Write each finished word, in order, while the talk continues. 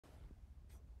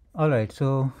Alright,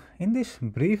 so in this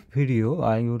brief video,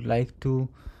 I would like to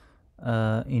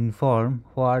inform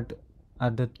what are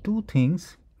the two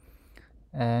things,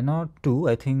 not two,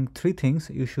 I think three things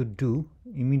you should do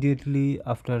immediately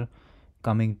after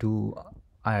coming to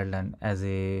Ireland as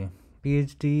a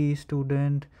PhD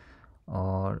student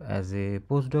or as a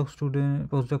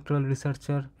postdoctoral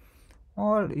researcher,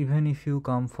 or even if you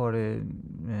come for a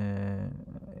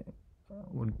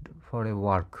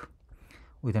work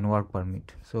with an work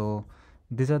permit. So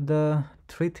these are the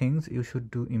three things you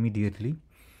should do immediately,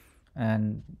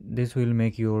 and this will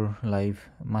make your life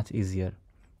much easier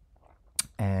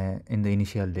in the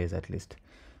initial days at least.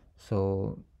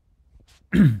 So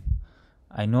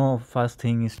I know first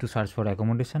thing is to search for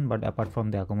accommodation, but apart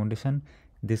from the accommodation,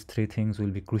 these three things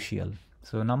will be crucial.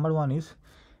 So number one is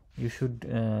you should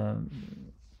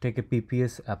take a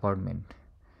PPS appointment.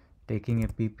 Taking a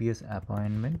PPS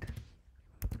appointment.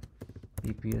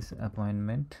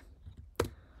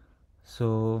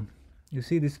 So you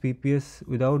see this PPS,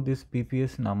 without this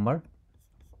PPS number,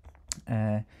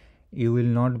 you will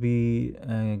not be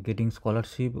getting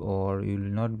scholarship, or you will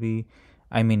not be,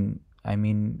 I mean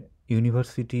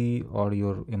university or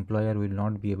your employer will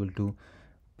not be able to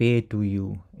pay to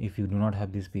you if you do not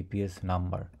have this PPS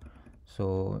number.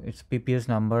 So it's PPS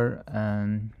number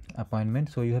and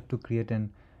appointment. So you have to create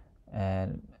an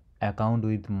account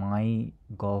with my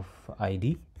gov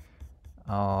id,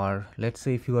 or let's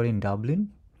say if you are in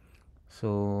Dublin,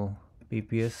 so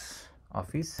PPS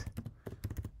office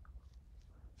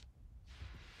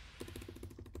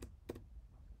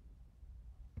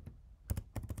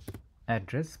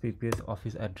address, PPS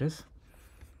office address.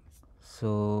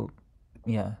 So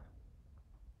yeah,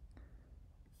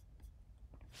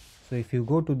 so if you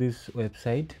go to this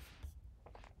website,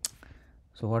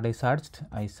 so what I searched,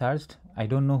 I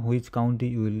don't know which county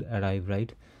you will arrive,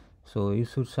 right? So you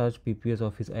should search PPS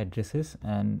office addresses,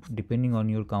 and depending on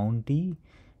your county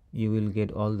you will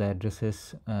get all the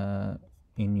addresses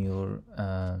in your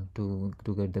to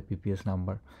get the PPS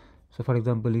number. So for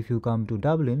example, if you come to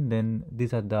Dublin, then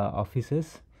these are the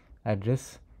offices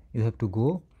address you have to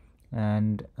go,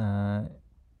 and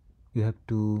you have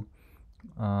to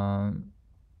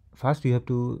first you have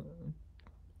to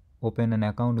open an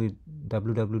account with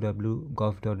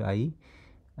www.gov.ie,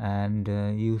 and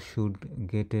you should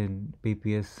get a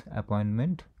PPS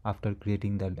appointment after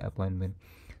creating that appointment.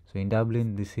 So in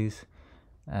Dublin, this is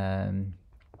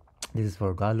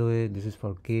for Galway, this is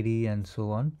for Kerry, and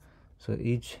so on. So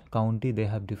each county they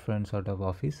have different sort of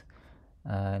office,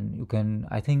 and you can,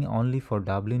 I think only for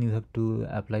Dublin you have to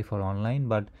apply for online,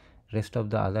 but rest of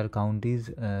the other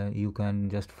counties you can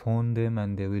just phone them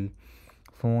and they will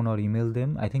phone or email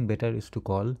them. I think better is to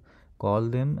call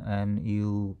them, and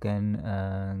you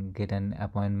can get an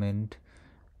appointment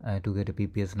to get a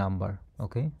PPS number.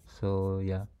 Okay, so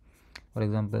yeah, for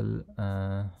example,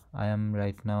 I am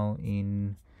right now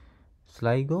in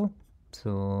Sligo,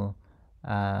 so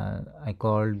I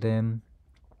called them,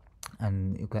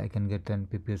 and I can get an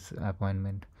PPS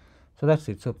appointment. So that's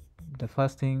it. So the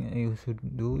first thing you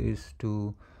should do is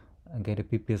to get a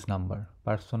PPS number,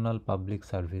 personal public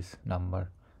service number.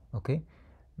 Okay,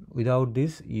 without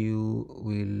this you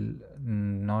will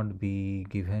not be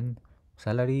given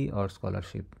salary or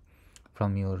scholarship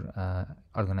from your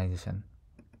organization.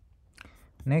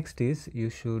 Next is you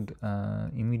should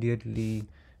immediately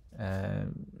uh,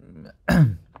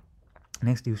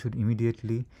 next you should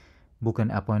immediately book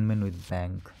an appointment with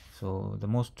bank. So the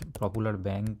most popular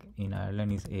bank in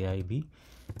Ireland is AIB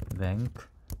bank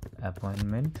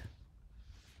appointment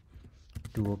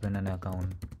to open an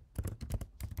account.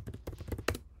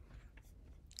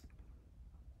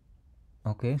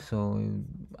 Okay, so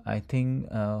I think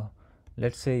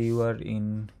let's say you are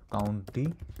in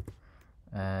county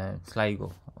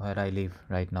Sligo, where I live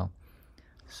right now.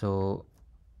 So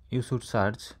you should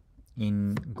search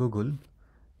in Google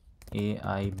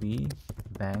AIB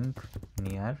bank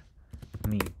near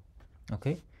me.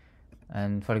 Okay,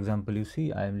 and for example, you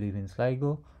see I live in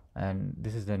Sligo, and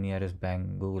this is the nearest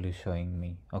bank Google is showing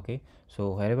me. Okay,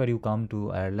 so wherever you come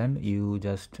to Ireland, you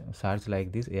just search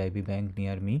like this, AIB bank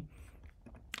near me,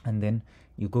 and then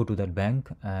you go to that bank,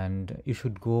 and you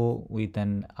should go with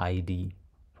an ID,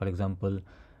 for example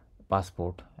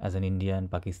passport, as an Indian,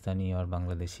 Pakistani, or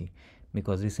Bangladeshi.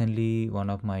 Because recently one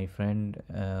of my friend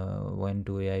went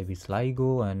to AIB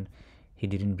Sligo, and he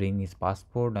didn't bring his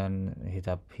passport, and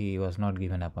he was not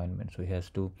given appointment, so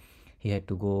he had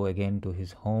to go again to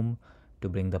his home to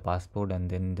bring the passport, and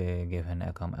then they gave an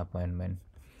appointment.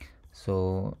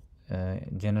 So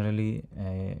generally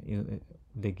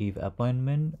they give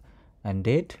appointment and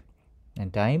date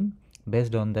and time,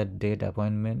 based on that date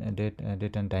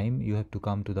and time, you have to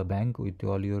come to the bank with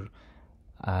all your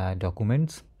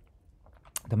documents.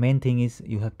 The main thing is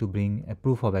you have to bring a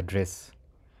proof of address.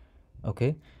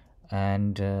 Okay,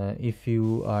 and if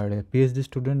you are a PhD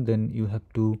student, then you have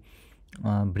to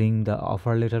bring the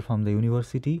offer letter from the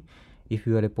university. If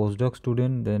you are a postdoc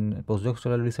student, then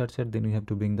postdoctoral researcher, then you have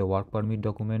to bring the work permit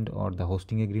document or the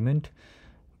hosting agreement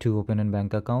to open a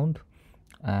bank account.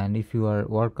 And if you are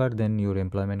worker, then your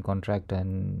employment contract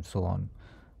and so on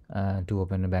to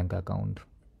open a bank account,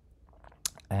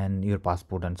 and your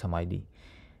passport and some ID.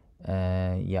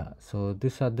 Yeah, so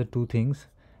these are the two things.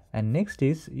 And next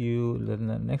is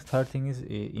the next third thing is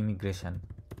immigration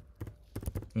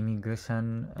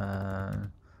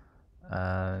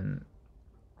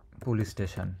police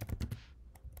station.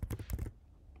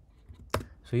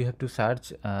 So you have to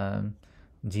search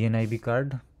GNIB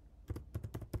card,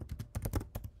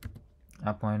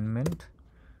 appointment,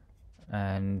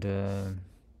 and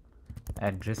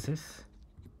addresses,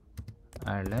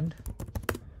 Ireland.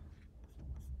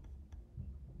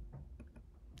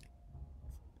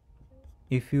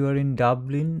 If you are in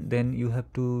Dublin, then you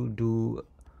have to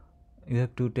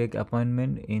take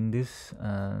appointment in this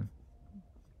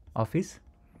office.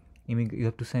 You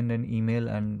have to send an email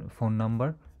and phone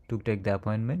number to take the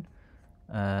appointment.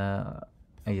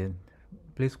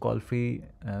 Please call free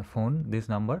phone this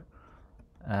number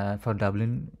for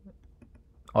Dublin.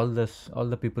 All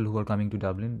the people who are coming to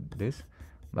Dublin this.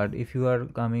 But if you are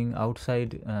coming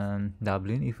outside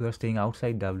Dublin, if you are staying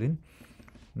outside Dublin,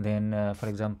 then for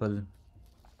example,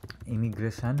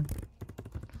 immigration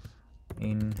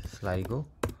in Sligo,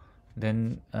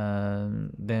 then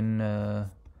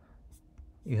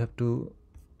you have to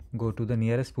go to the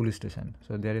nearest police station.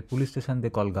 So there is a police station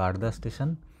they call Garda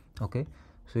station. Okay,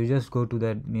 so you just go to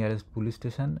that nearest police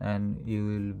station and you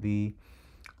will be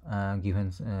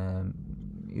given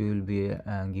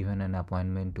an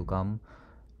appointment to come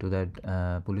to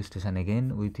that police station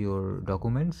again with your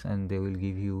documents, and they will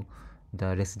give you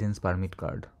the residence permit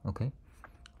card. Okay,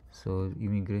 so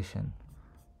immigration.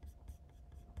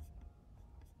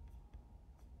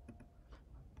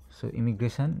 So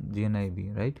immigration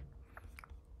GNIB, right?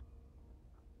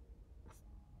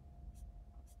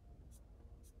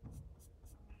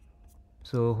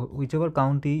 So whichever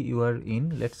county you are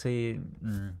in, let's say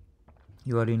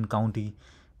you are in county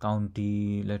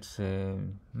let's say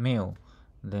Mayo,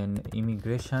 then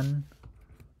immigration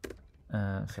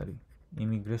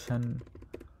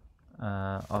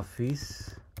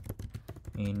office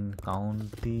in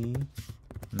county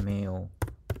Mayo.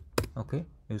 Okay,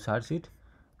 you search it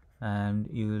and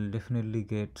you will definitely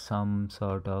get some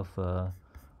sort of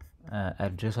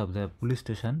address of the police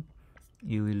station.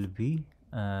 You will be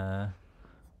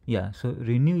so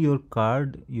renew your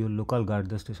card, your local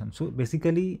Garda station. So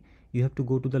basically you have to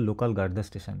go to the local Garda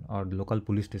station or the local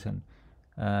police station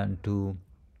to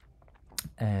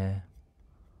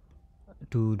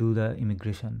do the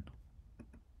immigration.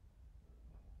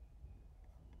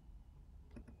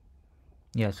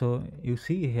 Yeah, so you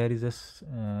see here is this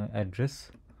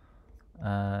address.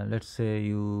 Let's say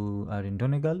you are in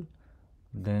Donegal,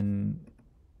 then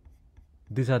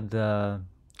these are the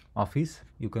office.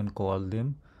 You can call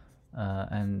them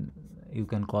and you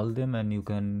can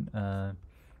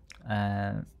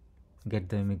get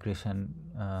the immigration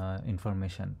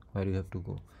information where you have to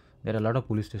go. There are a lot of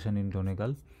police station in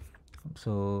Donegal,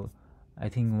 so I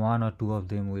think one or two of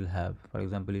them will have. For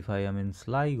example, if I am in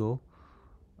Sligo,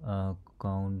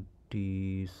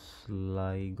 county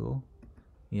Sligo,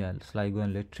 Sligo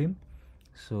and Leitrim.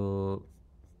 So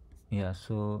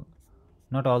so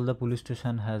not all the police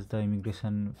station has the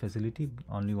immigration facility,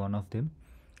 only one of them.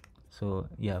 So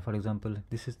for example,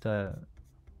 this is the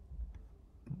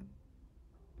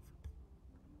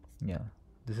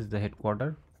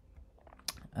headquarter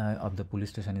of the police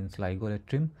station in Sligo,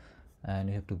 Leitrim, and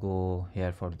you have to go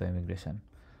here for the immigration.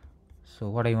 So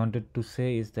what I wanted to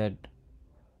say is that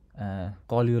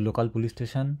call your local police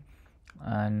station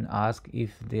and ask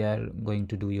if they are going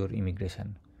to do your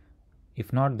immigration.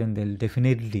 If not, then they'll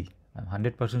definitely, I'm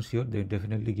 100% sure, they'll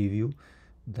definitely give you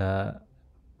the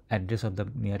address of the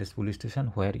nearest police station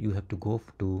where you have to go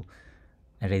to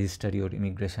register your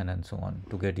immigration and so on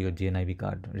to get your GNIB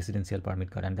card, residential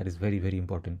permit card, and that is very, very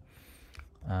important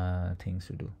things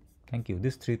to do. Thank you.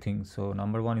 These three things. So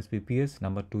number one is PPS,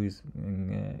 number two is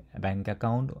a bank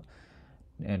account.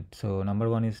 And so number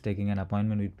one is taking an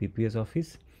appointment with PPS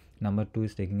office. Number two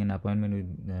is taking an appointment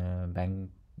with bank,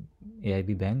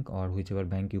 AIB bank or whichever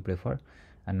bank you prefer.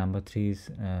 And number three is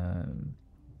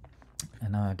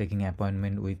taking an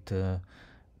appointment with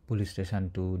police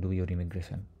station to do your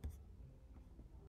immigration.